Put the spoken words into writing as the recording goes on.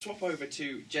Swap over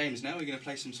to James now. We're going to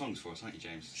play some songs for us, aren't you,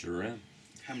 James? Sure am.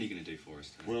 How many are you going to do for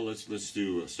us today? Well, let's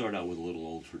start out with a little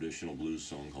old traditional blues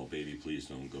song called "Baby Please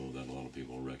Don't Go" that a lot of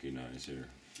people recognize here.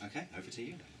 Okay, over to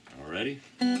you. All righty.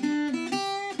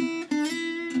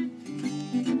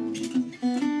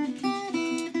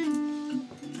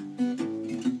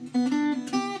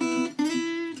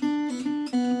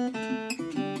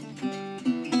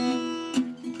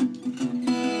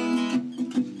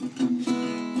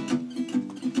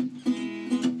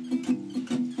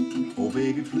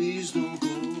 Baby, please don't go.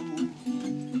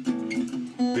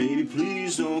 Baby,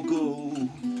 please don't go.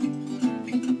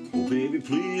 Oh, baby,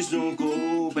 please don't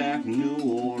go back to New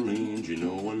Orleans. You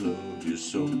know I love you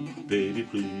so. Baby,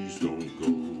 please don't go.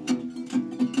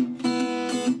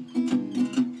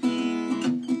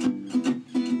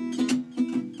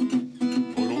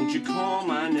 Oh, don't you call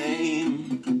my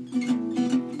name.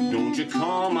 Don't you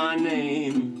call my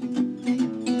name.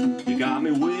 You got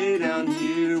me way down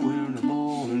here wearing a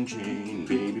ball and chain.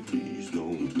 Baby, please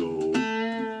don't go.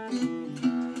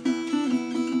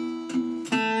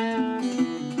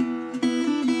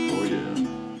 Oh yeah.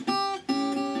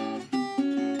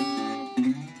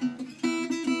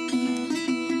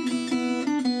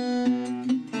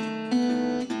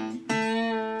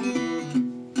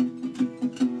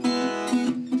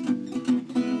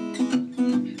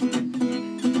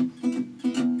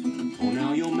 Oh,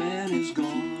 now your man is gone.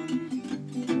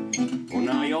 Oh,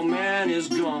 now your man is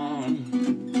gone.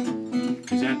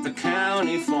 He's at the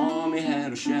county farm, he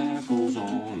had his shackles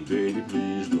on. Baby,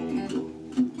 please don't go.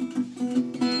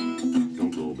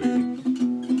 Don't go, baby.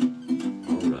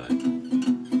 All right.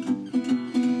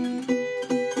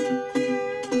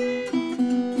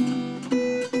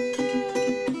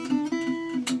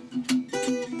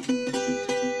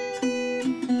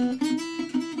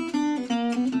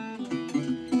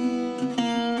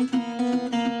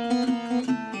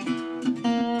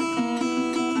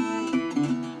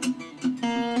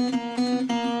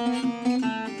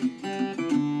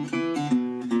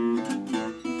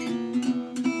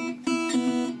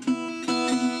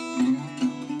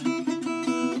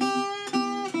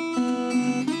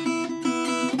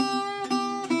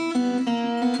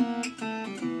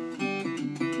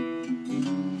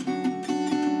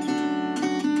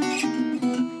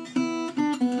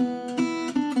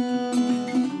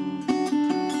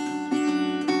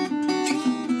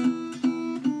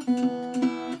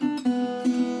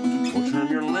 Turn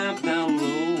your lamp down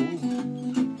low.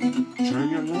 Turn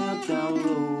your lamp down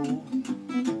low.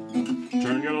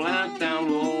 Turn your lamp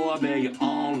down low. I beg you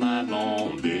all night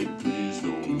long. Baby, please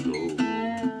don't go.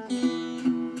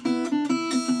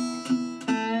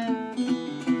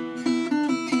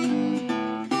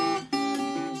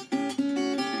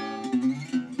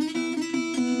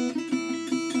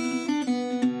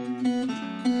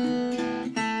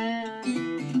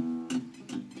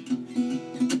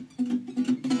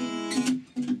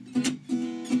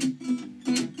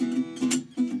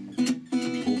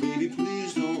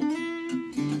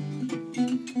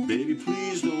 Baby,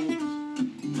 please don't.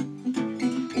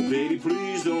 Oh, baby,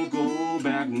 please don't go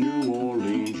back to New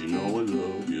Orleans. You know I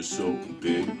love you so.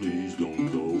 Baby, please don't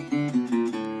go.